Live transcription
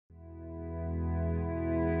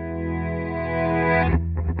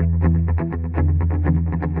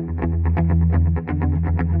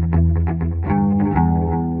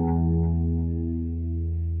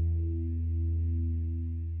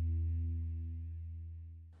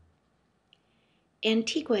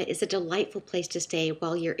Antigua is a delightful place to stay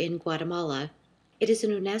while you're in Guatemala. It is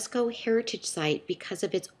an UNESCO Heritage Site because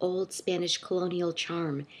of its old Spanish colonial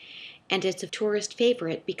charm, and it's a tourist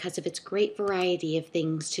favorite because of its great variety of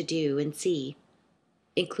things to do and see,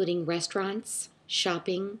 including restaurants,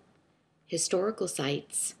 shopping, historical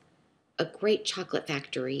sites, a great chocolate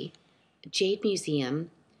factory, a Jade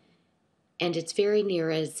Museum, and it's very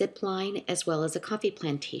near a zip line as well as a coffee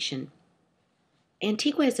plantation.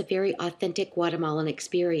 Antigua is a very authentic Guatemalan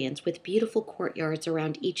experience with beautiful courtyards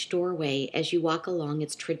around each doorway as you walk along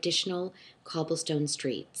its traditional cobblestone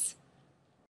streets.